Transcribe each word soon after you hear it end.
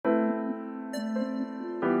Hey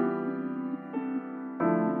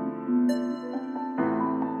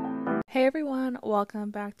everyone,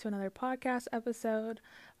 welcome back to another podcast episode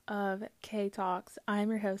of K Talks. I'm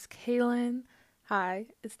your host, Kaylin. Hi,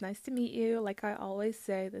 it's nice to meet you. Like I always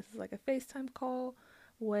say, this is like a FaceTime call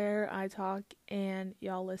where I talk and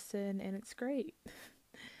y'all listen, and it's great.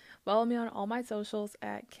 Follow me on all my socials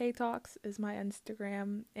at K Talks is my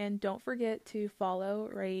Instagram, and don't forget to follow,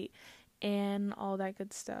 rate, and all that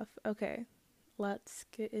good stuff. Okay, let's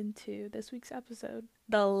get into this week's episode,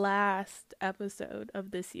 the last episode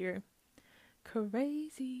of this year.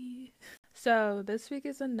 Crazy. So this week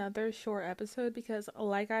is another short episode because,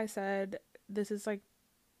 like I said, this is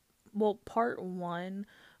part one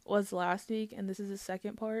was last week and this is the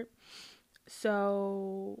second part.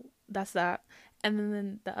 So that's that. And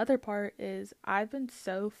then the other part is I've been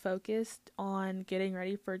so focused on getting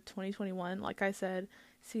ready for 2021. Like I said,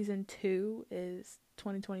 season 2 is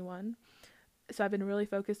 2021. So I've been really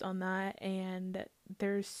focused on that, and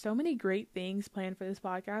there's so many great things planned for this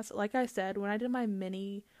podcast. Like I said, when I did my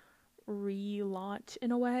mini relaunch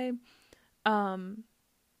in a way, I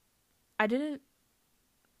didn't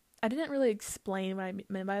really explain what I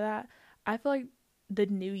meant by that. I feel like the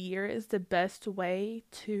new year is the best way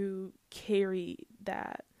to carry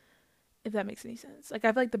that, if that makes any sense. Like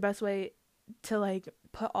I feel like the best way to like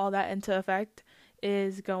put all that into effect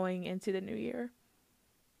is going into the new year.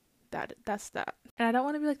 That's that. And I don't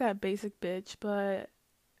want to be like that basic bitch, but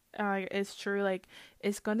it's true. Like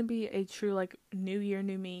it's gonna be a true like new year,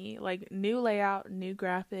 new me, like new layout, new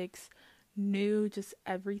graphics, new just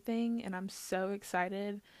everything, and I'm so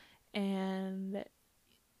excited. And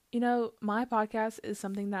my podcast is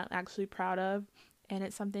something that I'm actually proud of, and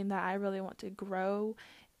it's something that I really want to grow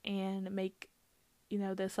and make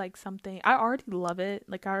this like something. I already love it.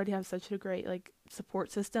 Like I already have such a great like support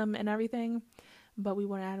system and everything, but we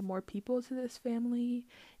want to add more people to this family.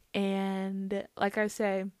 And like I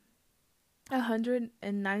say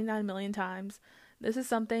 199 million times, this is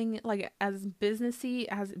something like as businessy,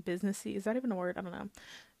 is that even a word? I don't know,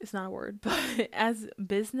 it's not a word, but as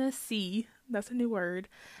businessy, that's a new word,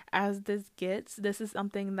 as this gets, this is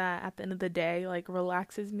something that at the end of the day like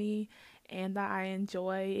relaxes me and that I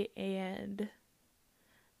enjoy, and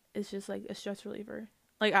it's just like a stress reliever.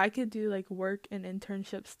 Like I could do like work and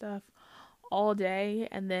internship stuff all day,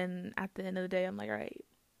 and then at the end of the day I'm like, all right,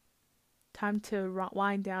 time to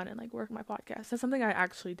wind down and like work my podcast. That's something I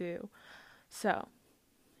actually do. So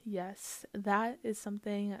yes, that is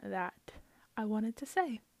something that I wanted to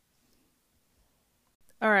say.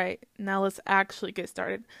 All right, now let's actually get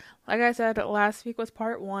started. Like I said, last week was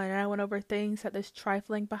part 1, and I went over things that this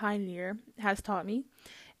trifling behind year has taught me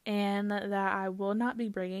and that I will not be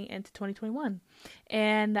bringing into 2021.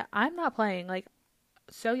 And I'm not playing. Like,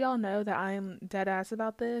 so y'all know that I'm dead ass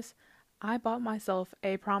about this. I bought myself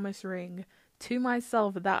a promise ring to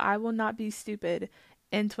myself that I will not be stupid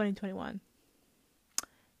in 2021.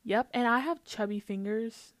 Yep, and I have chubby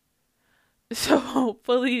fingers, so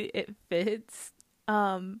hopefully it fits.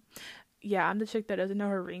 Yeah, I'm the chick that doesn't know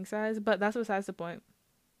her ring size, but that's besides the point.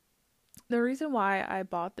 The reason why I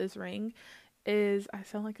bought this ring is, I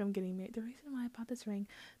sound like I'm getting married. The reason why I bought this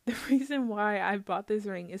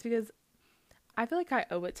ring is because I feel like I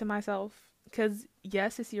owe it to myself. Because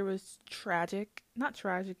yes, this year was tragic. Not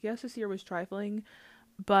tragic. Yes, this year was trifling.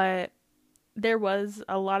 But there was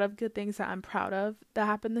a lot of good things that I'm proud of that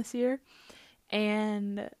happened this year.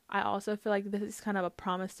 And I also feel like this is kind of a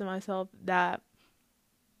promise to myself that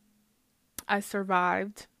I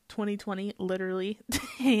survived 2020, literally.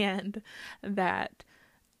 And that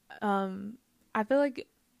I feel like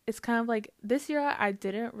it's kind of like this year I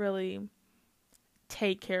didn't really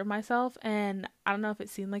take care of myself, and I don't know if it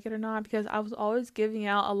seemed like it or not, because I was always giving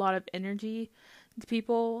out a lot of energy to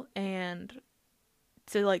people and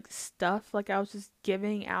to like stuff. Like I was just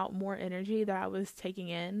giving out more energy that I was taking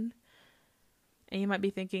in. And you might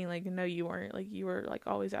be thinking like, no, you weren't. Like you were like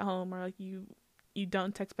always at home, or like you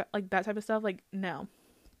don't text back, like that type of stuff. Like no.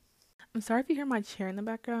 I'm sorry if you hear my chair in the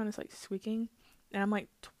background. It's like squeaking, and I'm like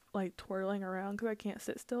twirling around because I can't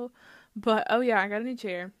sit still. But oh yeah, I got a new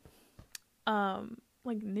chair.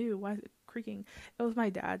 Like new. Why is it creaking? It was my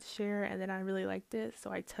dad's chair, and then I really liked it,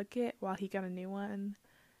 so I took it while he got a new one.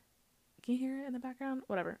 Can you hear it in the background?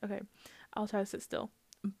 Whatever. Okay, I'll try to sit still.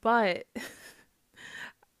 But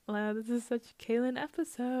this is such a Kaylin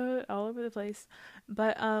episode, all over the place.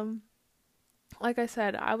 But like I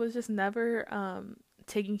said, I was just never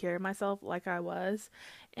taking care of myself like I was,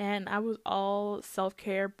 and I was all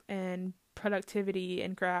self-care and productivity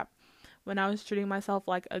and crap when I was treating myself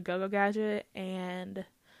like a go-go gadget. And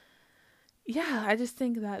yeah, I just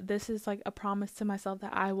think that this is like a promise to myself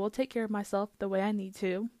that I will take care of myself the way I need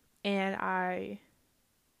to, and I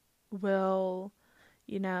will,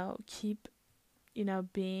 keep,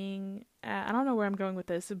 being. I don't know where I'm going with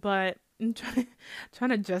this, but I'm trying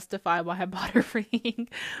to justify why I bought a ring,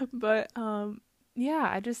 but yeah,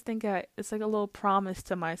 I just think that it's like a little promise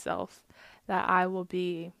to myself that I will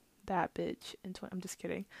be that bitch in 20. I'm just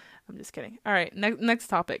kidding. I'm just kidding. All right, next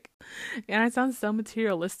topic. And I sound so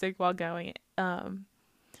materialistic while going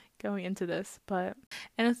into this, but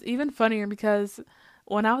and it's even funnier because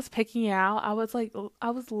when I was picking it out,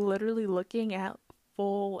 I was literally looking at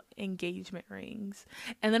full engagement rings.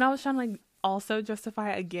 And then I was trying to like also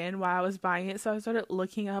justify again why I was buying it. So I started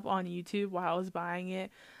looking up on YouTube while I was buying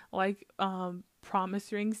it, like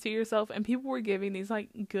promise rings to yourself, and people were giving these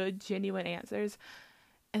like good genuine answers.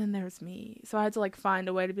 And then there's me. So I had to like find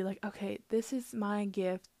a way to be like, okay, this is my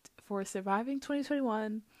gift for surviving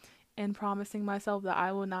 2021 and promising myself that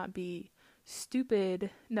I will not be stupid.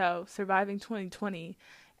 No, surviving 2020,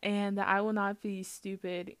 and that I will not be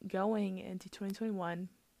stupid going into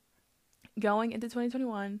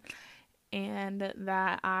 2021, and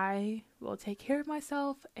that I will take care of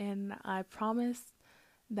myself, and I promise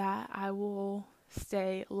that I will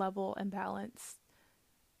stay level and balanced.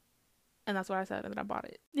 And that's what I said, and then I bought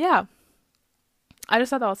it. Yeah, I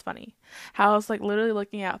just thought that was funny. How I was like literally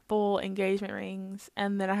looking at full engagement rings,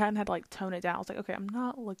 and then I hadn't had to like tone it down. I was like, okay, I'm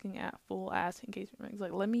not looking at full ass engagement rings.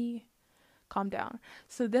 Like, let me calm down.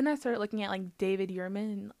 So then I started looking at like David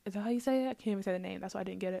Yurman. Is that how you say it? I can't even say the name. That's why I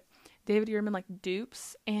didn't get it. David Yurman like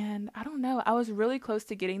dupes, and I don't know. I was really close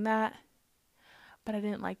to getting that, but I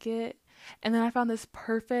didn't like it. And then I found this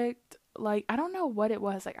perfect, like, I don't know what it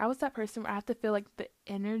was. Like, I was that person where I have to feel like the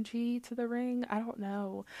energy to the ring. I don't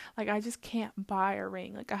know. Like, I just can't buy a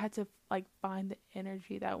ring. Like, I had to like find the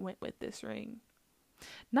energy that went with this ring.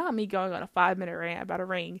 Not me going on a 5-minute rant about a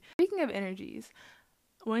ring. Speaking of energies,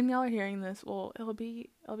 when y'all are hearing this, well, it'll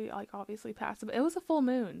be like obviously past, but it was a full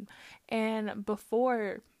moon, and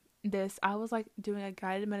before this, I was like doing a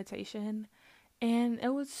guided meditation, and it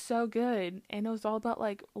was so good, and it was all about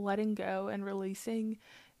like letting go and releasing,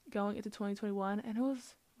 going into 2021, and it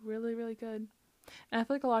was really really good. And I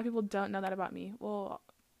feel like a lot of people don't know that about me. Well,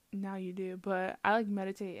 now you do, but I like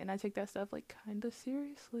meditate and I take that stuff like kind of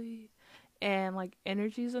seriously, and like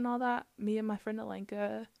energies and all that. Me and my friend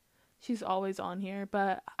Alenka, she's always on here,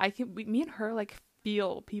 but me and her like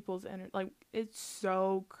feel people's energy. Like, it's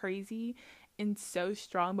so crazy and so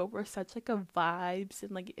strong, but we're such like a vibes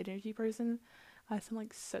and like energy person. I sound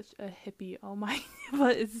like such a hippie. Oh my,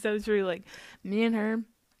 but it's so true. Like, me and her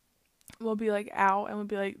will be like out and we'll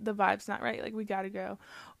be like, the vibe's not right. Like, we gotta go.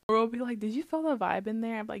 Or we'll be like, did you feel the vibe in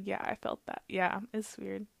there? I'm like, yeah, I felt that. Yeah, it's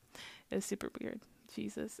weird. It's super weird.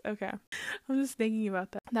 Jesus. Okay. I'm just thinking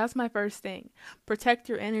about that. That's my first thing. Protect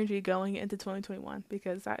your energy going into 2021,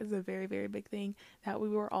 because that is a very, very big thing that we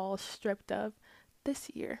were all stripped of this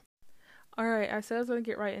year. All right, I said I was going to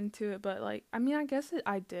get right into it, but like, I mean, I guess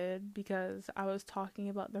I did, because I was talking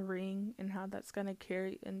about the ring and how that's going to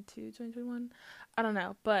carry into 2021. I don't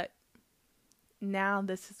know, but now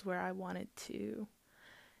this is where I wanted to,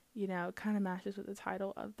 kind of matches with the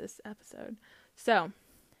title of this episode. So,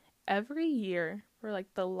 every year for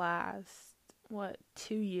like the last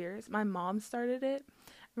 2 years, my mom started it.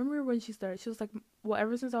 I remember when she started, she was like, well,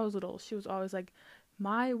 ever since I was little, she was always like,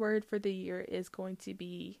 my word for the year is going to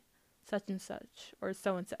be such and such or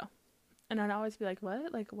so and so. And I'd always be like,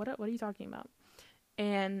 what? Like, what are you talking about?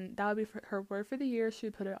 And that would be her word for the year. She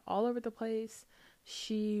would put it all over the place.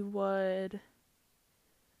 She would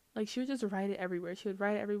just write it everywhere. She would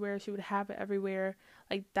write it everywhere. She would have it everywhere.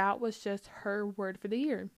 Like, that was just her word for the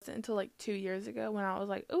year. Until like 2 years ago when I was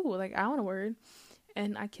like, ooh, like, I want a word.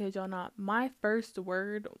 And I kid y'all not, my first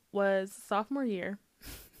word was sophomore year.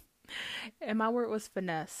 And my word was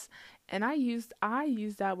finesse. And I used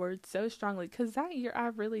that word so strongly, because that year I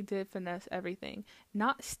really did finesse everything.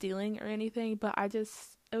 Not stealing or anything, but it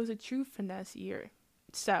was a true finesse year.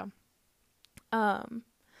 So, that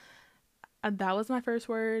was my first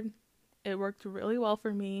word. It worked really well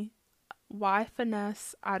for me. Why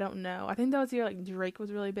finesse? I don't know. I think that was the year like Drake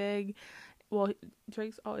was really big. Well,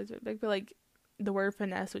 Drake's always really big, but like the word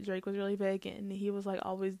finesse with Drake was really big, and he was like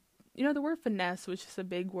always, the word finesse was just a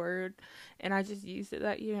big word, and I just used it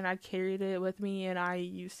that year, and I carried it with me, and I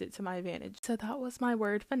used it to my advantage. So that was my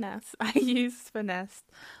word, finesse. I used finesse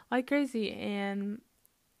like crazy, and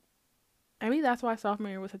I mean, that's why sophomore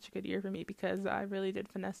year was such a good year for me, because I really did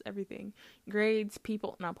finesse everything. Grades,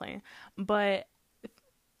 people, not playing. But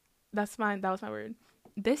that was my word.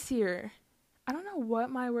 This year, I don't know what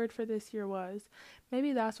my word for this year was.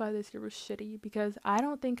 Maybe that's why this year was shitty, because I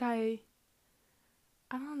don't think I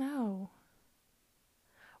I don't know.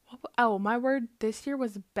 Oh, my word this year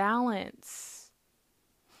was balance.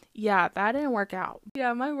 Yeah, that didn't work out.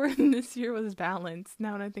 Yeah, my word this year was balance.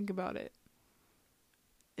 Now when I think about it.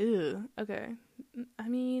 Ew. Okay. I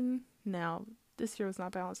mean, no, this year was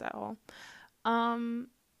not balanced at all. Um,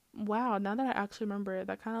 wow. Now that I actually remember it,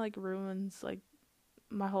 that kind of like ruins like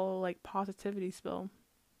my whole like positivity spill.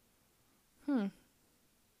 Hmm.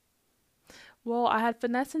 Well, I had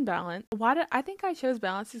finesse and balance. Why did I think I chose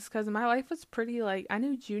balance is because my life was pretty like I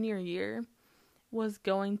knew junior year was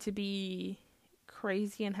going to be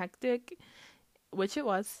crazy and hectic, which it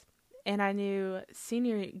was. And I knew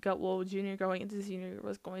junior going into senior year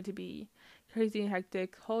was going to be crazy and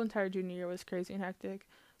hectic. Whole entire junior year was crazy and hectic.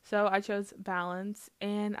 So I chose balance.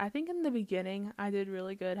 And I think in the beginning, I did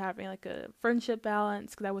really good having like a friendship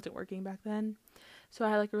balance because I wasn't working back then. So I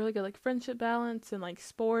had like a really good like friendship balance and like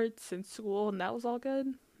sports and school, and that was all good.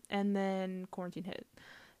 And then quarantine hit.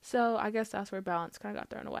 So I guess that's where balance kind of got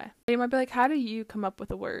thrown away. You might be like, how do you come up with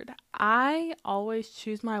a word? I always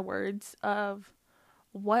choose my words of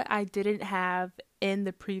what I didn't have in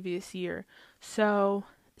the previous year. So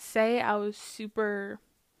say I was super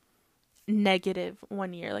negative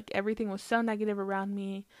one year, like everything was so negative around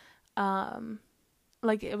me. Um,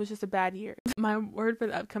 like it was just a bad year. My word for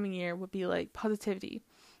the upcoming year would be like positivity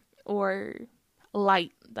or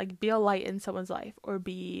light, like be a light in someone's life, or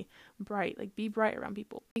be bright, like be bright around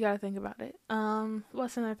people. You gotta think about it.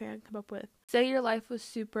 What's another thing I can come up with? Say your life was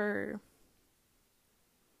super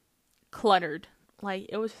cluttered, like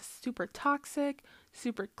it was super toxic,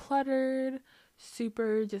 super cluttered,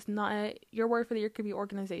 super just not. Your word for the year could be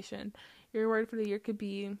organization. Your word for the year could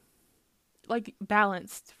be like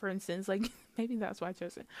balanced, for instance. Like maybe that's why I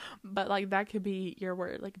chose it, but like that could be your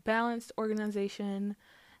word, like balanced, organization,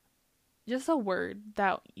 just a word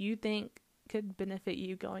that you think could benefit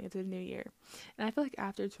you going into the new year. And I feel like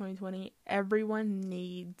after 2020, everyone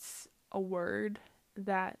needs a word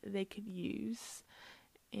that they could use.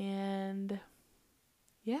 And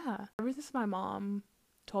yeah, ever since my mom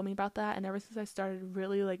told me about that, and ever since I started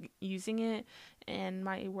really like using it, and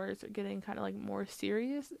my words are getting kind of like more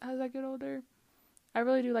serious as I get older, I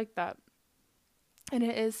really do like that. And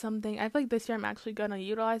it is something I feel like this year I'm actually gonna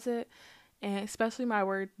utilize it, and especially my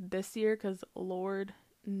word this year, because Lord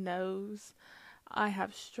knows I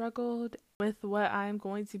have struggled with what I'm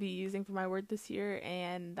going to be using for my word this year,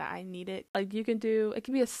 and that I need it. Like you can do, it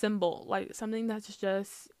can be a symbol, like something that's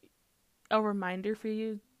just a reminder for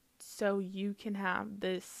you, so you can have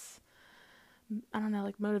this, I don't know,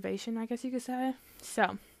 like motivation, I guess you could say.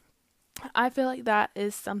 So I feel like that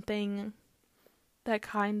is something that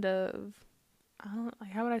kind of, I don't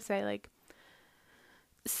like, how would I say, like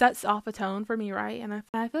sets off a tone for me, right? And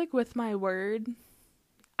I feel like with my word,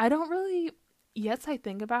 I don't really, yes, I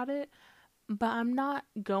think about it, but I'm not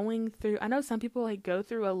going through, I know some people like go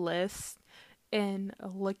through a list and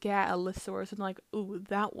look at a list source and like, ooh,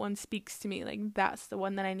 that one speaks to me, like that's the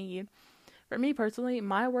one that I need. For me personally,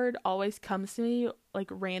 my word always comes to me like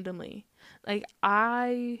randomly. Like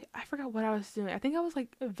I forgot what I was doing. I think I was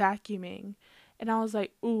like vacuuming, and I was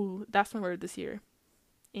like, ooh, that's my word this year.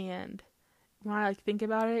 And when I like think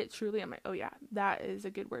about it, truly, I'm like, oh yeah, that is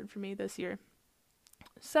a good word for me this year.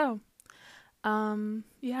 So,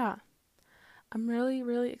 yeah, I'm really,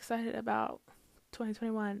 really excited about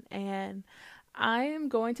 2021, and I am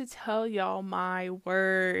going to tell y'all my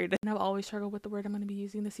word. And I've always struggled with the word I'm going to be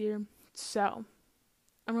using this year. So,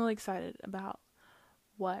 I'm really excited about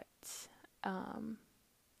what um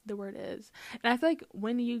the word is. And I feel like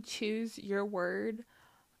when you choose your word,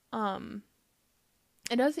 um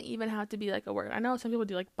it doesn't even have to be like a word. I know some people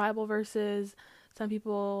do like Bible verses, some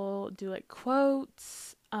people do like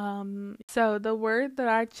quotes. So the word that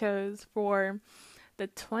I chose for the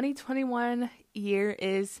 2021 year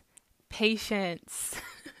is patience.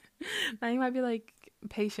 Now you might be like,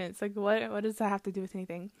 patience, like what does that have to do with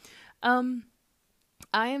anything? Um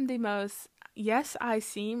I am the most, yes, I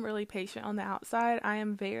seem really patient on the outside. I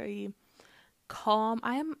am very calm.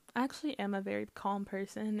 I am a very calm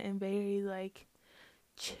person and very like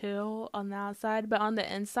chill on the outside, but on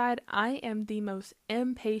the inside, I am the most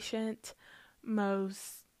impatient,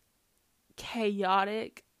 most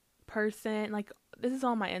chaotic person. Like this is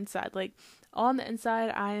on my inside. Like on the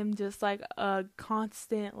inside, I am just like a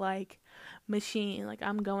constant like machine. Like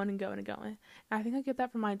I'm going and going and going. And I think I get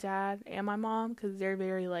that from my dad and my mom because they're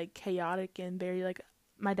very like chaotic and very like,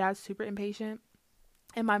 my dad's super impatient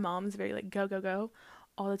and my mom's very like go go go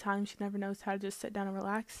all the time. She never knows how to just sit down and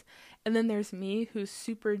relax. And then there's me, who's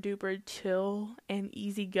super duper chill and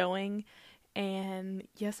easygoing. And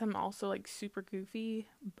yes, I'm also like super goofy.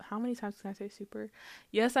 How many times can I say super?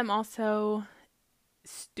 Yes, I'm also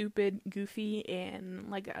stupid, goofy, and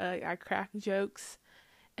like I crack jokes.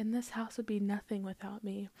 And this house would be nothing without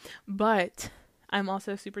me. But I'm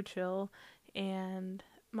also super chill, and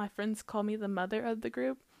my friends call me the mother of the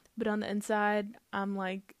group. But on the inside, I'm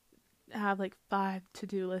like, I have like 5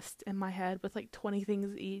 to-do lists in my head with like 20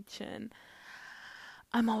 things each, and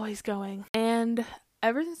I'm always going. And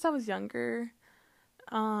ever since I was younger,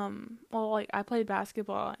 well, like I played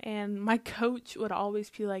basketball, and my coach would always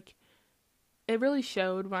be like, it really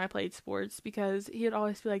showed when I played sports, because he would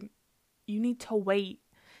always be like, you need to wait.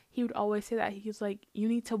 He would always say that. He was like, you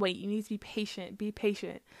need to wait. You need to be patient. Be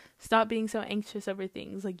patient. Stop being so anxious over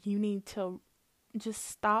things. Like, you need to just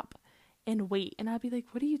stop and wait. And I'd be like,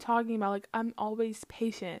 what are you talking about? Like, I'm always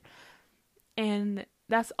patient. And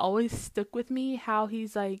that's always stuck with me, how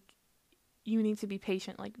he's like, you need to be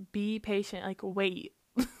patient. Like, be patient. Like, wait.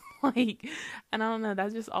 Like, and I don't know.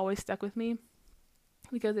 That's just always stuck with me,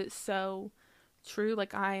 because it's so true.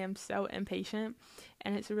 Like, I am so impatient,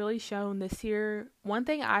 and it's really shown this year. One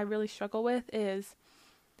thing I really struggle with is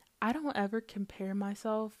I don't ever compare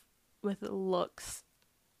myself with looks.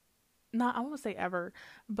 Not, I won't say ever,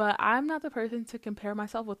 but I'm not the person to compare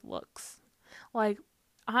myself with looks. Like,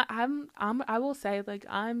 I will say, like,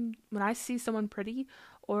 when I see someone pretty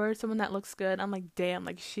or someone that looks good, I'm like, damn,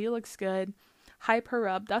 like, she looks good. Hype her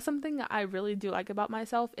up. That's something that I really do like about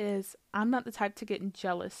myself, is I'm not the type to get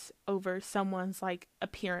jealous over someone's like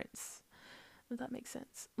appearance. Does that make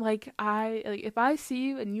sense? Like, if I see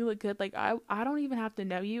you and you look good, like, I don't even have to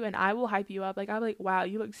know you, and I will hype you up. Like, I'm like, wow,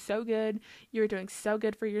 you look so good. You're doing so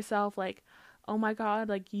good for yourself. Like, oh my God,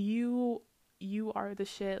 like, you are the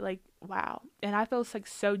shit. Like, wow. And I feel like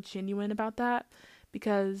so genuine about that,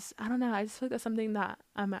 because I don't know, I just feel like that's something that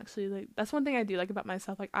I'm actually like, that's one thing I do like about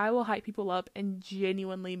myself. Like, I will hype people up and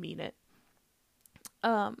genuinely mean it.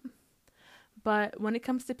 Um, but when it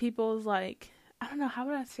comes to people's like, I don't know, how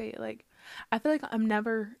would I say it? Like, I feel like I'm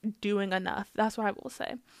never doing enough. That's what I will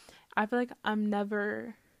say. I feel like I'm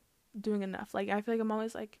never doing enough. Like, I feel like I'm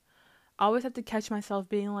always like, I always have to catch myself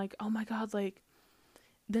being like, oh my God, like,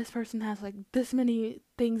 this person has like this many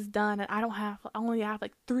things done, and I only have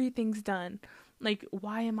like 3 things done. Like,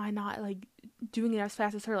 why am I not like doing it as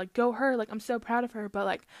fast as her? Like, go her. Like, I'm so proud of her, but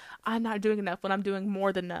like, I'm not doing enough when I'm doing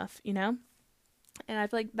more than enough, you know? And I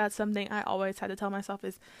feel like that's something I always had to tell myself,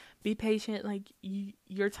 is be patient. Like,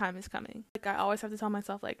 your time is coming. Like, I always have to tell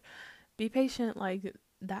myself, like, be patient. Like,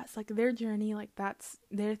 that's like their journey. Like, that's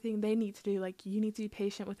their thing they need to do. Like, you need to be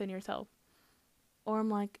patient within yourself. Or I'm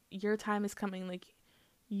like, your time is coming. Like,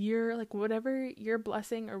 you're like, whatever your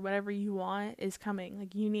blessing or whatever you want is coming.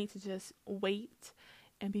 Like, you need to just wait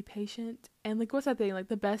and be patient. And like, what's that thing? Like,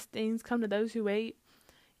 the best things come to those who wait.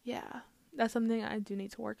 Yeah, that's something I do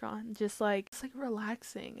need to work on. Just like, it's like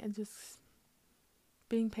relaxing and just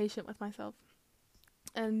being patient with myself.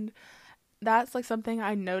 And that's like something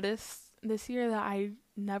I noticed this year that I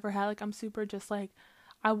never had. Like, I'm super just like,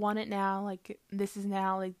 I want it now. Like, this is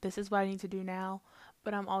now. Like, this is what I need to do now.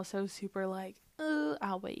 But I'm also super like,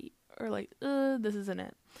 I'll wait. Or like, this isn't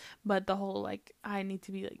it. But the whole like, I need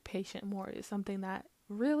to be like patient more is something that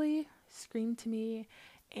really screamed to me,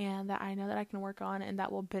 and that I know that I can work on, and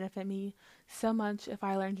that will benefit me so much if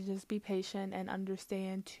I learn to just be patient and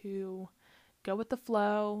understand to go with the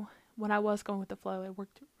flow. When I was going with the flow, it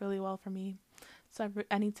worked really well for me. So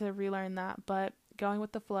I need to relearn that. But going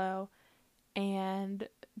with the flow and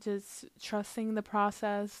just trusting the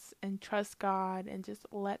process and trust God and just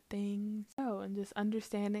let things go, and just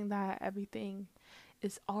understanding that everything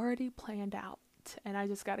is already planned out and I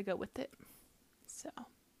just got to go with it. So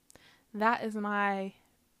that is my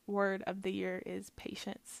word of the year, is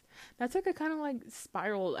patience. That took a kind of like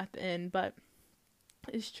spiral at the end, but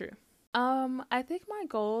it's true. I think my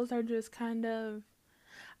goals are just kind of,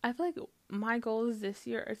 I feel like my goals this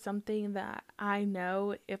year are something that I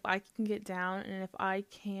know if I can get down, and if I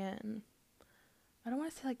can, I don't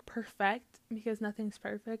want to say like perfect, because nothing's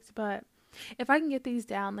perfect, but if I can get these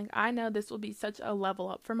down, like, I know this will be such a level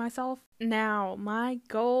up for myself. Now, my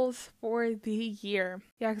goals for the year.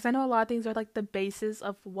 Yeah, because I know a lot of things are like the basis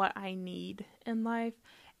of what I need in life,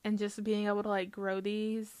 and just being able to like grow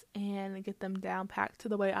these and get them down packed to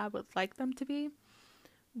the way I would like them to be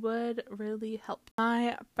would really help.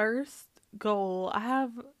 My first goal, I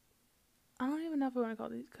don't even know if I want to call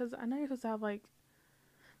these, because I know you're supposed to have like,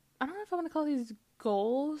 I don't know if I want to call these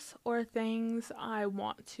goals or things I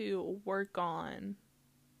want to work on.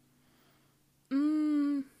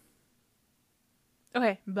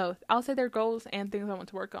 Okay, both. I'll say they're goals and things I want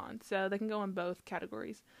to work on, so they can go in both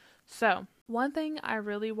categories. So, one thing I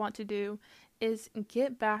really want to do is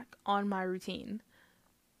get back on my routine.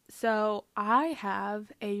 So, I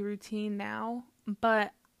have a routine now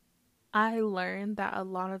But I learned that a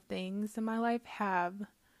lot of things in my life have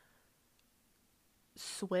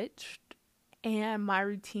switched and my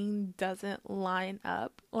routine doesn't line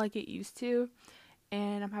up like it used to.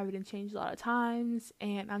 And I'm having to change a lot of times.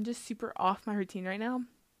 And I'm just super off my routine right now.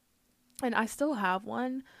 And I still have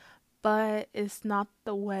one, but it's not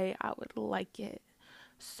the way I would like it.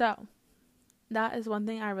 So that is one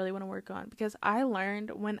thing I really want to work on, because I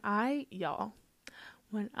learned when I am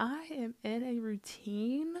in a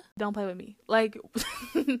routine, don't play with me. Like,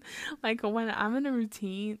 like when I'm in a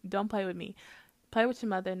routine, don't play with me. Play with your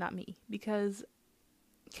mother, not me. Because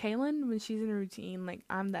Kaylin, when she's in a routine, like,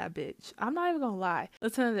 I'm that bitch. I'm not even gonna lie.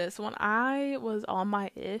 Listen to this. When I was on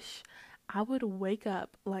my ish, I would wake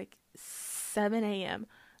up like 7 a.m.,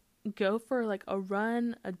 go for like a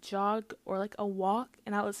run, a jog, or like a walk,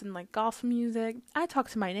 and I listen to like gospel music. I talk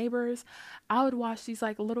to my neighbors. I would watch these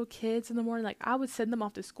like little kids in the morning. Like, I would send them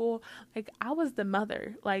off to school. Like, I was the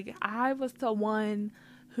mother. Like, I was the one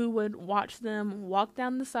who would watch them walk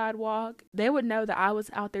down the sidewalk. They would know that I was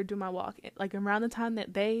out there doing my walk. Like, around the time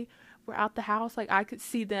that they were out the house, like, I could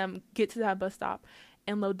see them get to that bus stop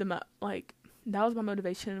and load them up. Like, that was my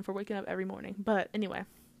motivation for waking up every morning. But anyway,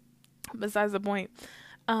 besides the point,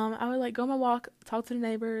 I would like go on my walk, talk to the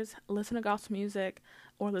neighbors, listen to gospel music,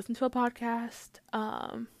 or listen to a podcast,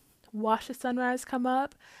 watch the sunrise come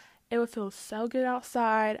up. It would feel so good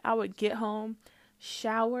outside. I would get home,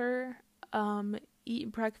 shower,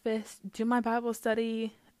 eat breakfast, do my Bible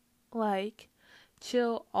study, like,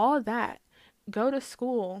 chill, all that. Go to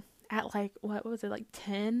school at like, what was it, like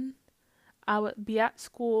 10? I would be at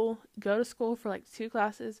school, go to school for like 2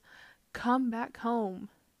 classes, come back home,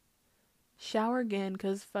 shower again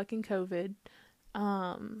because fucking COVID.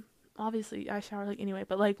 Obviously I shower like anyway,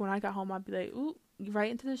 but like when I got home, I'd be like, ooh, right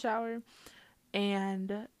into the shower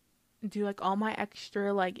and do like all my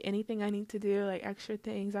extra, like anything I need to do, like extra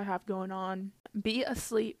things I have going on. Be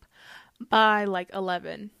asleep by like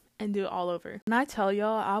 11 and do it all over. And I tell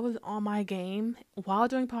y'all, I was on my game while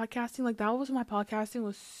doing podcasting. Like, that was when my podcasting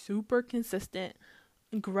was super consistent,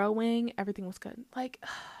 growing, everything was good. Like,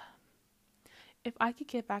 if I could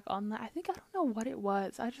get back on that, I think, I don't know what it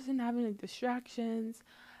was. I just didn't have any distractions.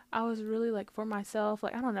 I was really like for myself.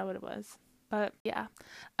 Like, I don't know what it was. But yeah,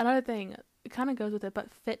 another thing, it kind of goes with it,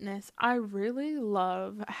 but fitness. I really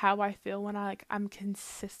love how I feel when I'm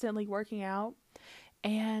consistently working out.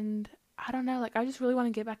 And I don't know, like, I just really want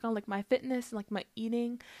to get back on like my fitness and like my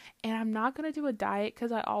eating. And I'm not going to do a diet,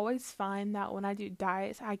 because I always find that when I do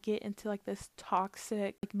diets, I get into like this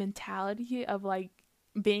toxic like mentality of like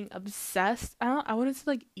being obsessed. I wouldn't say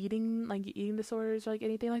like eating disorders or like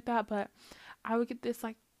anything like that, but I would get this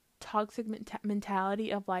like toxic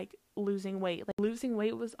mentality of like losing weight. Like, losing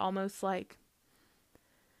weight was almost like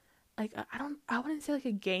I wouldn't say like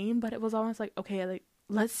a game, but it was almost like, okay, like,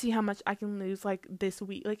 let's see how much I can lose like this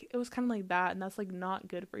week. Like, it was kind of like that, and that's like not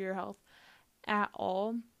good for your health at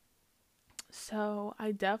all. So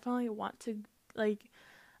I definitely want to like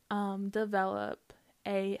develop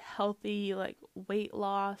a healthy like weight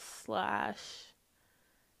loss slash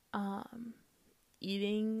um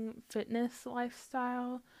eating fitness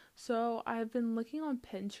lifestyle. So I've been looking on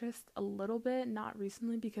Pinterest a little bit, not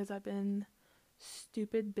recently because I've been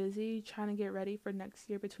stupid busy trying to get ready for next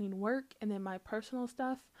year between work and then my personal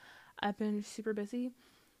stuff. I've been super busy,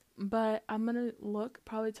 but I'm gonna look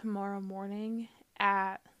probably tomorrow morning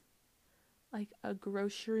at like a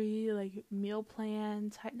grocery like meal plan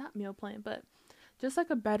type, not meal plan, but just like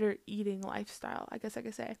a better eating lifestyle, I guess I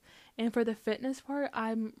could say. And for the fitness part,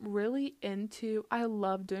 I'm really into, I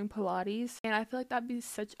love doing Pilates, and I feel like that'd be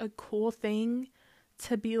such a cool thing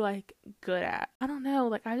to be like good at. I don't know,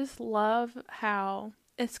 like, I just love how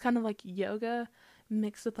it's kind of like yoga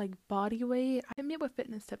mixed with like body weight. I meet with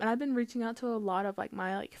fitness tip, and I've been reaching out to a lot of like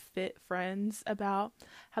my like fit friends about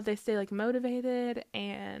how they stay like motivated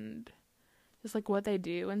and just like what they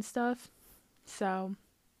do and stuff. So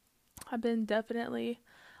I've been definitely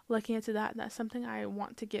looking into that, and that's something I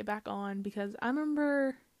want to get back on, because I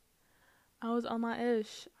remember I was on my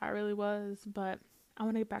ish. I really was, but I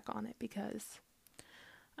want to get back on it because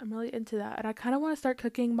I'm really into that. And I kind of want to start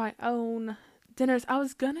cooking my own dinners.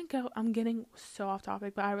 I'm getting so off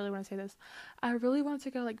topic, but I really want to say this. I really want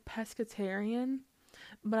to go like pescatarian,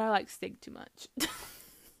 but I like steak too much.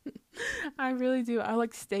 I really do. I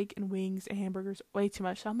like steak and wings and hamburgers way too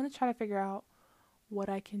much. So I'm going to try to figure out what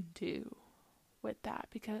I can do with that,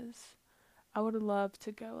 because I would love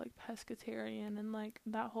to go like pescatarian and like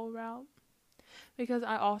that whole route, because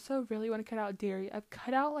I also really want to cut out dairy. I've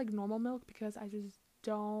cut out like normal milk because I just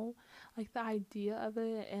don't like the idea of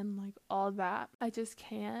it and like all that. I just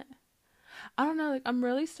can't. I don't know, like I'm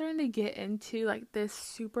really starting to get into like this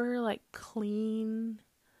super like clean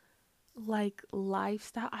like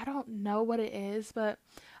lifestyle. I don't know what it is, but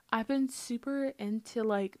I've been super into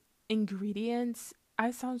like ingredients.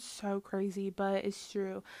 I sound so crazy, but it's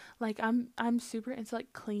true. Like I'm super into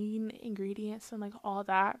like clean ingredients and like all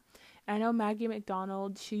that. And I know Maggie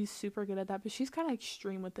McDonald, she's super good at that, but she's kind of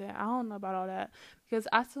extreme with it. I don't know about all that because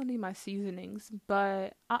I still need my seasonings,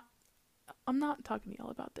 but I'm not talking to y'all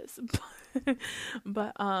about this.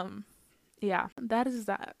 But yeah, that is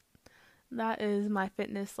that. That is my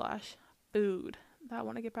fitness slash food that I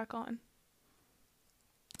want to get back on.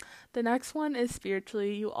 The next one is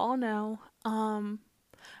spiritually. You all know.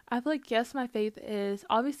 I feel like yes, my faith is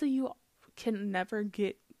obviously you can never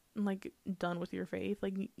get like done with your faith.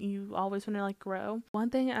 Like you always want to like grow. One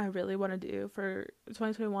thing I really want to do for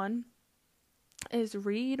 2021 is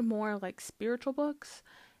read more like spiritual books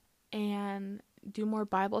and do more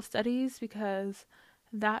Bible studies because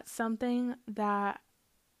that's something that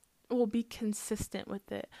will be consistent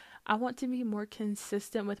with it. I want to be more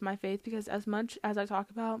consistent with my faith because as much as I talk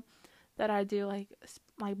about that I do like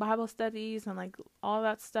Bible studies and like all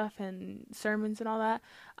that stuff and sermons and all that,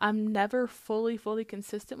 I'm never fully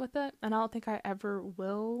consistent with it, and I don't think I ever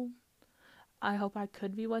will. I hope I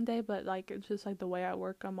could be one day, but like it's just like the way I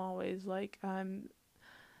work, I'm always like I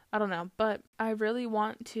don't know, but I really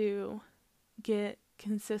want to get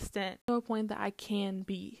consistent to a point that I can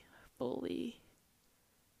be fully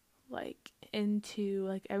like into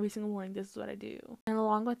like every single morning this is what I do. And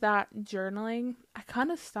along with that, journaling, I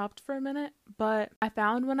kind of stopped for a minute, but I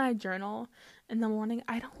found when I journal in the morning,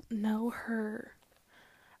 I don't know her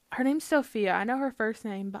name's Sophia. I know her first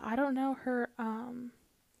name, but I don't know I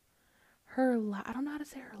don't know how to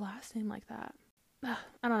say her last name like that.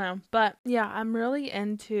 I don't know, but yeah, I'm really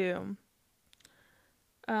into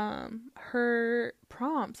her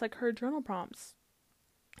prompts, like her journal prompts,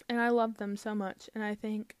 and I love them so much. And I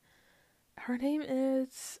think her name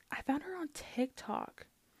is, I found her on TikTok.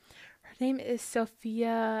 Her name is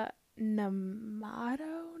Sophia Namato.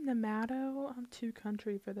 I'm too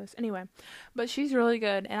country for this. Anyway, but she's really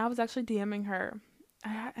good, and I was actually DMing her.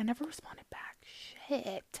 I never responded back.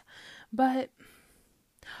 Shit. But,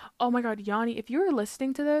 oh my god, Yanni, if you were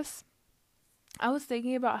listening to this, I was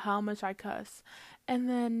thinking about how much I cuss. And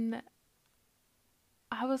then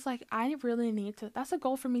I was like, I really need to. That's a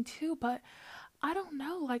goal for me too, but I don't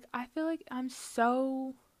know. Like, I feel like I'm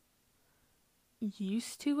so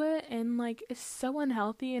used to it and like it's so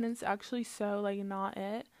unhealthy and it's actually so like not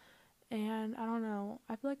it. And I don't know.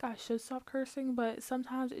 I feel like I should stop cursing, but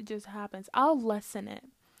sometimes it just happens. I'll lessen it.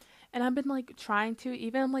 And I've been like trying to,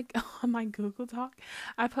 even like on my Google Doc,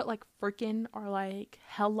 I put like freaking or like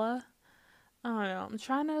hella. I don't know. I'm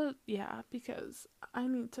trying to, yeah, because I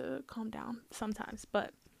need to calm down sometimes.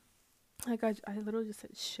 But like I literally just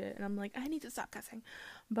said shit and I'm like, I need to stop cussing.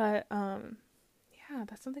 But yeah,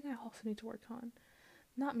 that's something I also need to work on.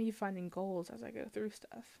 Not me finding goals as I go through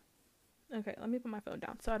stuff. Okay, let me put my phone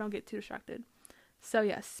down so I don't get too distracted. So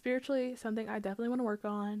yes, spiritually, something I definitely want to work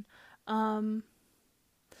on.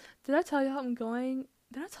 Did I tell you how I'm going?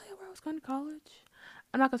 Did I tell you where I was going to college?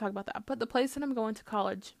 I'm not gonna talk about that. But the place that I'm going to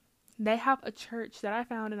college, they have a church that I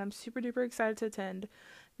found, and I'm super duper excited to attend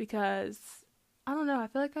because I don't know. I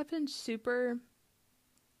feel like I've been super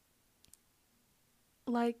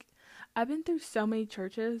like I've been through so many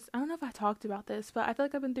churches. I don't know if I talked about this, but I feel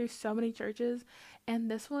like I've been through so many churches, and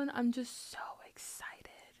this one I'm just so excited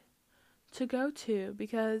to go to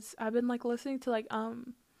because I've been like listening to like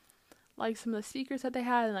some of the speakers that they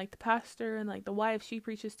had and like the pastor and like the wife, she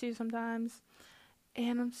preaches too sometimes,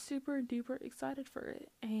 and I'm super duper excited for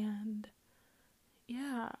it. And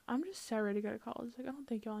yeah, I'm just so ready to go to college. Like I don't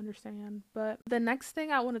think y'all understand, but the next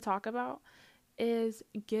thing I want to talk about is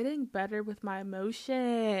getting better with my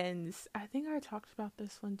emotions. I think I talked about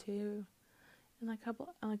this one too in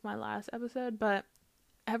like my last episode, but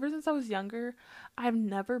ever since I was younger, I've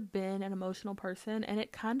never been an emotional person, and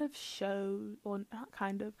it kind of shows, well, not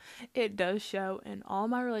kind of, it does show in all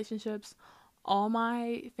my relationships, all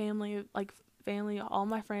my family, all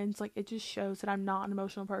my friends. Like it just shows that I'm not an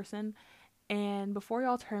emotional person. And before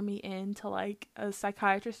y'all turn me into like a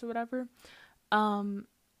psychiatrist or whatever,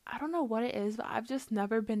 I don't know what it is, but I've just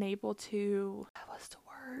never been able to, what's the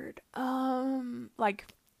word? Like,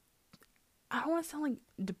 I don't want to sound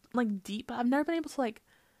like deep, but I've never been able to like,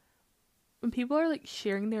 when people are like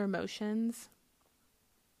sharing their emotions,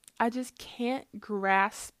 I just can't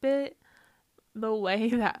grasp it the way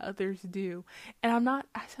that others do. And I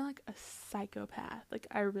sound like a psychopath. Like,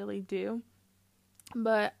 I really do.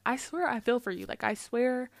 But I swear I feel for you. Like, I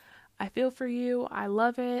swear I feel for you. I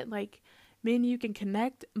love it. Like, me and you can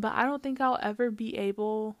connect, but I don't think I'll ever be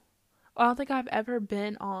able, or I don't think I've ever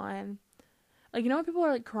been on, like, you know when people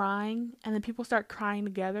are like crying and then people start crying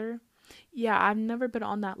together? Yeah, I've never been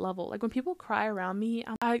on that level. Like when people cry around me,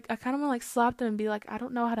 I kind of want to like slap them and be like, I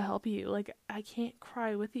don't know how to help you. Like I can't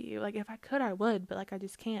cry with you. Like if I could, I would, but like I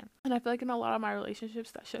just can't. And I feel like in a lot of my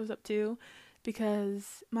relationships that shows up too,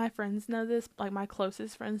 because my friends know this, like my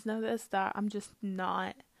closest friends know this, that I'm just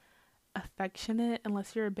not affectionate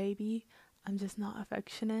unless you're a baby. I'm just not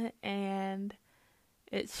affectionate, and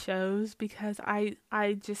it shows because I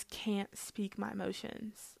just can't speak my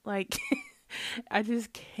emotions. Like I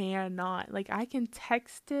just cannot. Like I can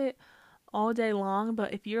text it all day long,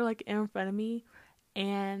 but if you're like in front of me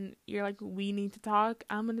and you're like, we need to talk,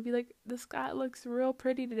 I'm gonna be like, this guy looks real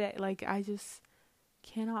pretty today. Like I just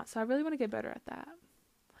cannot. So I really want to get better at that.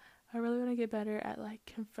 I really want to get better at like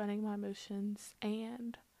confronting my emotions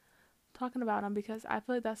and talking about them, because I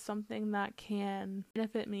feel like that's something that can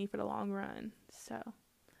benefit me for the long run. So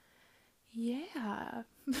yeah.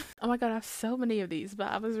 Oh my god, I have so many of these,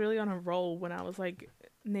 but I was really on a roll when I was like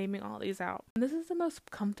naming all these out. And this is the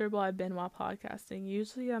most comfortable I've been while podcasting.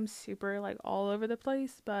 Usually I'm super like all over the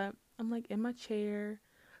place, but I'm like in my chair,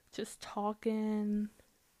 just talking,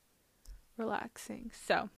 relaxing.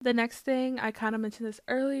 So the next thing, I kind of mentioned this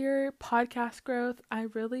earlier, podcast growth. I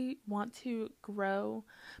really want to grow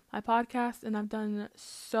my podcast, and I've done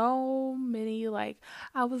so many, like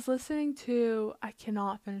I was listening to, I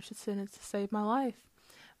cannot finish the sentence to save my life,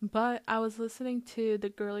 but I was listening to the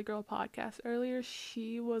Girly Girl podcast earlier.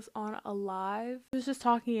 She was on a live. She was just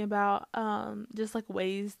talking about just like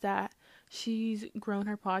ways that she's grown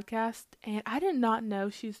her podcast, and I did not know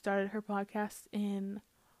she started her podcast in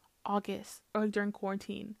August or during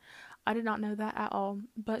quarantine. I did not know that at all,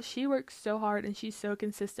 but she works so hard and she's so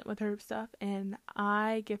consistent with her stuff, and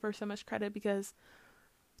I give her so much credit because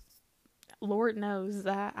Lord knows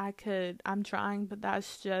that I'm trying, but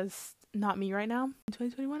that's just not me right now. In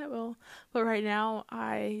 2021 it will, but right now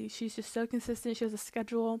she's just so consistent. She has a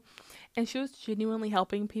schedule, and she was genuinely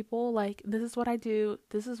helping people. Like, this is what I do,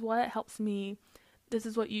 this is what helps me, this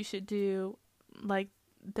is what you should do, like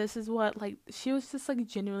this is what, like, she was just like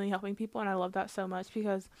genuinely helping people, and I love that so much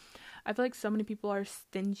because I feel like so many people are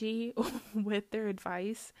stingy with their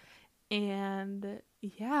advice. And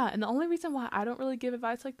yeah, and the only reason why I don't really give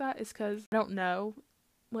advice like that is because I don't know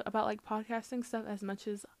about like podcasting stuff as much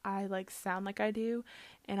as I like sound like I do,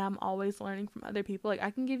 and I'm always learning from other people. Like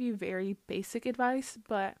I can give you very basic advice,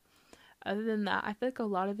 but other than that, I feel like a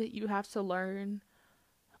lot of it you have to learn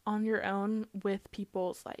on your own with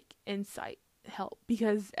people's like insight help,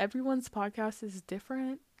 because everyone's podcast is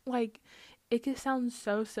different. Like it could sound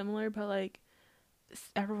so similar, but like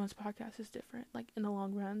everyone's podcast is different, like in the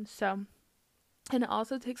long run. So, and it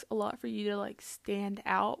also takes a lot for you to like stand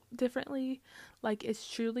out differently. Like it's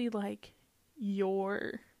truly like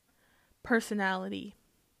your personality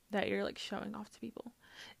that you're like showing off to people.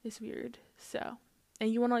 It's weird. So,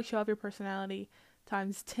 and you want to like show off your personality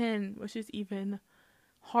times 10, which is even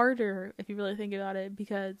harder if you really think about it,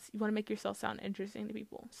 because you want to make yourself sound interesting to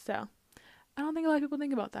people. So I don't think a lot of people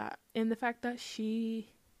think about that, and the fact that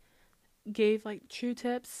she gave like true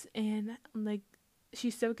tips, and like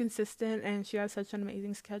she's so consistent and she has such an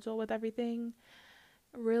amazing schedule with everything,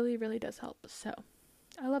 really really does help. So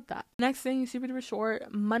I love that. Next thing, super duper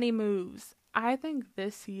short, money moves. I think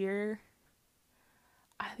this year,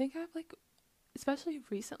 I think I've like, especially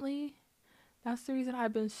recently, that's the reason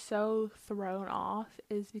I've been so thrown off,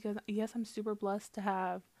 is because yes, I'm super blessed to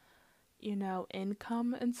have, you know,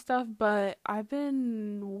 income and stuff, but I've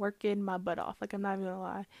been working my butt off, like I'm not even gonna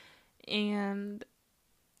lie, and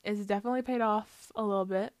it's definitely paid off a little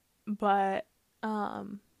bit, but yeah,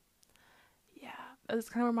 that's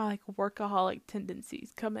kind of where my like workaholic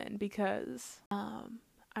tendencies come in, because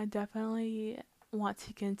I definitely want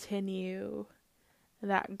to continue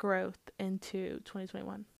that growth into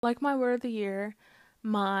 2021. Like my word of the year,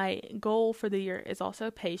 my goal for the year is also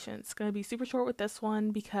patience. It's going to be super short with this one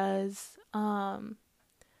because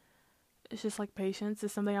it's just like patience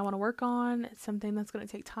is something I want to work on. It's something that's going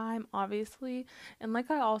to take time, obviously. And like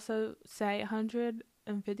I also say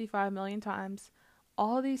 155 million times,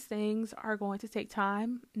 all these things are going to take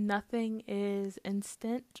time. Nothing is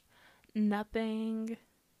instant. Nothing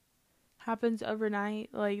happens overnight.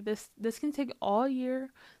 Like this can take all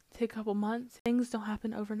year, take a couple months. Things don't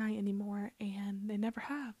happen overnight anymore, and they never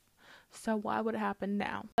have. So why would it happen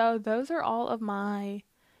now? So those are all of my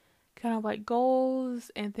kind of like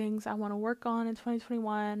goals and things I want to work on in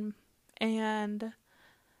 2021, and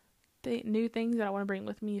the new things that I want to bring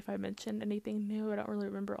with me. If I mentioned anything new, I don't really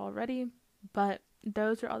remember already, but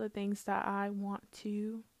those are all the things that I want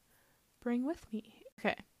to bring with me.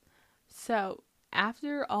 Okay, so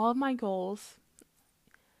after all of my goals,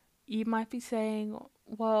 you might be saying,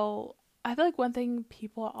 well, I feel like one thing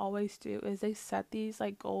people always do is they set these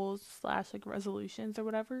like goals slash like resolutions or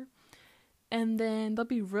whatever, and then they'll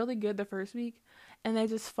be really good the first week and they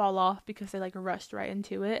just fall off because they like rushed right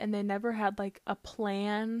into it and they never had like a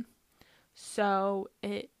plan, so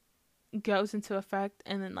it goes into effect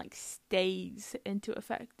and then like stays into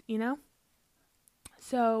effect, you know?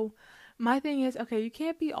 So my thing is, okay, you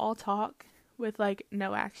can't be all talk with like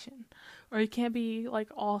no action, or you can't be like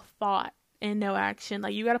all thought and no action.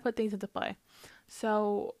 Like you got to put things into play.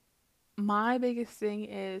 So my biggest thing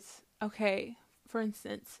is, okay, for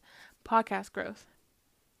instance, podcast growth.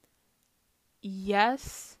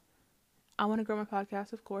 Yes, I want to grow my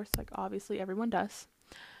podcast, of course, like obviously everyone does.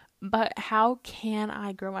 But how can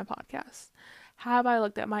I grow my podcast? Have I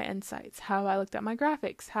looked at my insights? Have I looked at my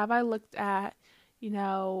graphics? Have I looked at, you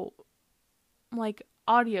know, like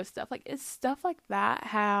audio stuff? Like it's stuff like that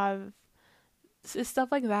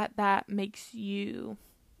that makes you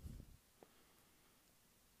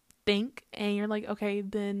think, and you're like, okay,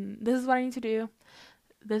 then this is what I need to do.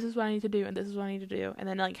 This is what I need to do, and this is what I need to do. And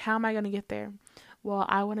then like, how am I going to get there? Well,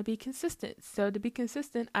 I want to be consistent. So to be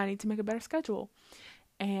consistent, I need to make a better schedule.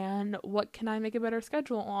 And what can I make a better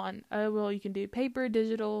schedule on? Well, you can do paper,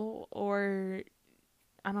 digital, or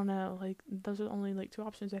I don't know, like those are only like 2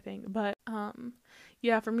 options I think. But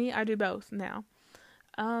yeah, for me, I do both now.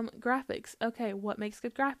 Graphics. Okay, what makes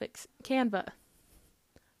good graphics? Canva.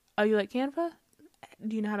 Oh, you like Canva?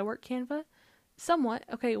 Do you know how to work Canva? Somewhat.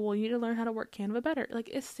 Okay, well, you need to learn how to work Canva better. Like,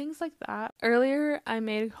 it's things like that. Earlier, I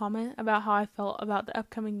made a comment about how I felt about the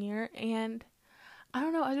upcoming year, and I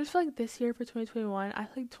don't know, I just feel like this year for 2021, I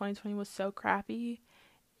think 2020 was so crappy,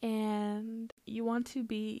 and you want to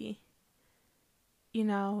be, you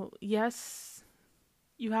know, yes,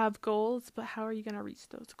 you have goals, but how are you going to reach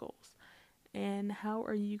those goals? And how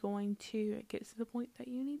are you going to get to the point that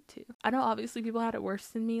you need to? I know obviously people had it worse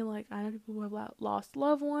than me. Like, I know people who have lost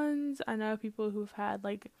loved ones. I know people who've had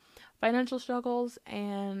like financial struggles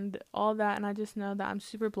and all that. And I just know that I'm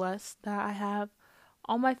super blessed that I have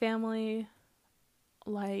all my family,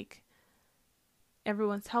 like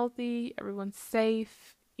everyone's healthy, everyone's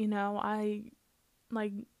safe. You know, I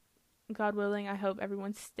like, God willing, I hope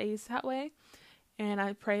everyone stays that way. And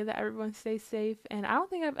I pray that everyone stays safe. And I don't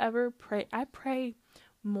think I've ever prayed. I pray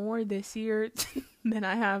more this year than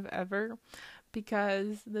I have ever,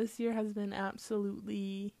 because this year has been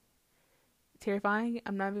absolutely terrifying.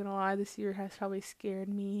 I'm not even gonna lie, this year has probably scared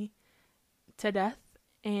me to death.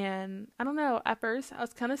 And I don't know, at first I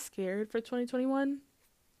was kind of scared for 2021,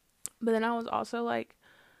 but then I was also like,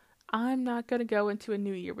 I'm not gonna go into a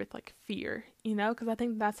new year with like fear, you know, because I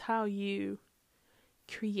think that's how you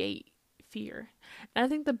create fear. And I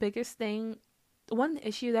think the biggest thing, one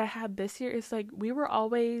issue that I had this year is like, we were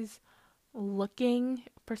always looking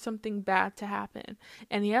for something bad to happen.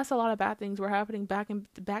 And yes, a lot of bad things were happening back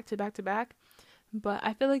to back, but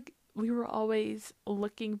I feel like we were always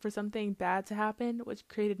looking for something bad to happen, which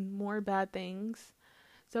created more bad things.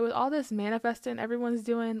 So with all this manifesting everyone's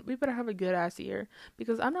doing, we better have a good ass year,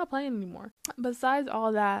 because I'm not playing anymore. Besides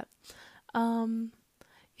all that,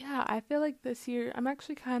 yeah, I feel like this year I'm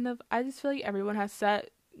actually I just feel like everyone has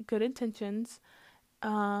set good intentions,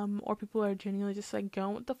 or people are genuinely just like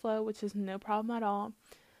going with the flow, which is no problem at all.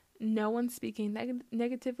 No one's speaking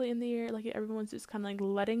negatively in the air, like everyone's just kind of like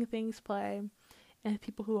letting things play, and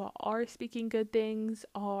people who are speaking good things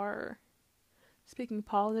are speaking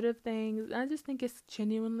positive things. And I just think it's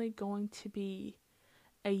genuinely going to be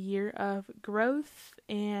a year of growth,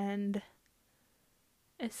 and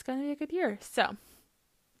it's going to be a good year. So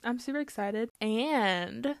I'm super excited.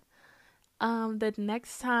 And the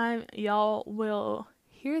next time y'all will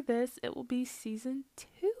hear this, it will be season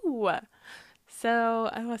 2. So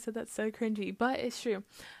I know I said that's so cringy, but it's true.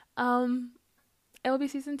 It will be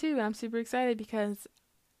season 2, and I'm super excited because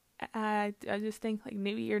I just think like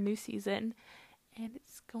new year, new season, and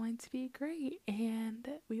it's going to be great. And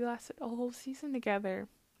we lasted a whole season together,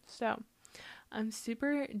 so I'm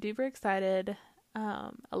super duper excited.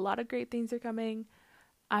 A lot of great things are coming.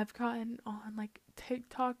 I've gotten on like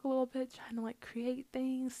TikTok a little bit, trying to like create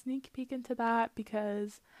things, sneak peek into that,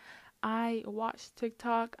 because I watch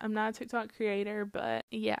TikTok. I'm not a TikTok creator, but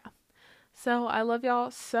yeah. So I love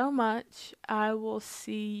y'all so much. I will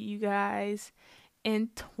see you guys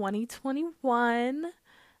in 2021.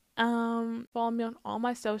 Follow me on all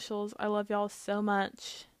my socials. I love y'all so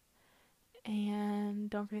much. And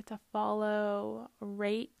don't forget to follow,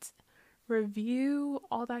 rate, review,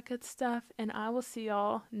 all that good stuff, and I will see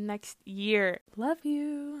y'all next year. Love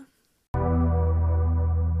you.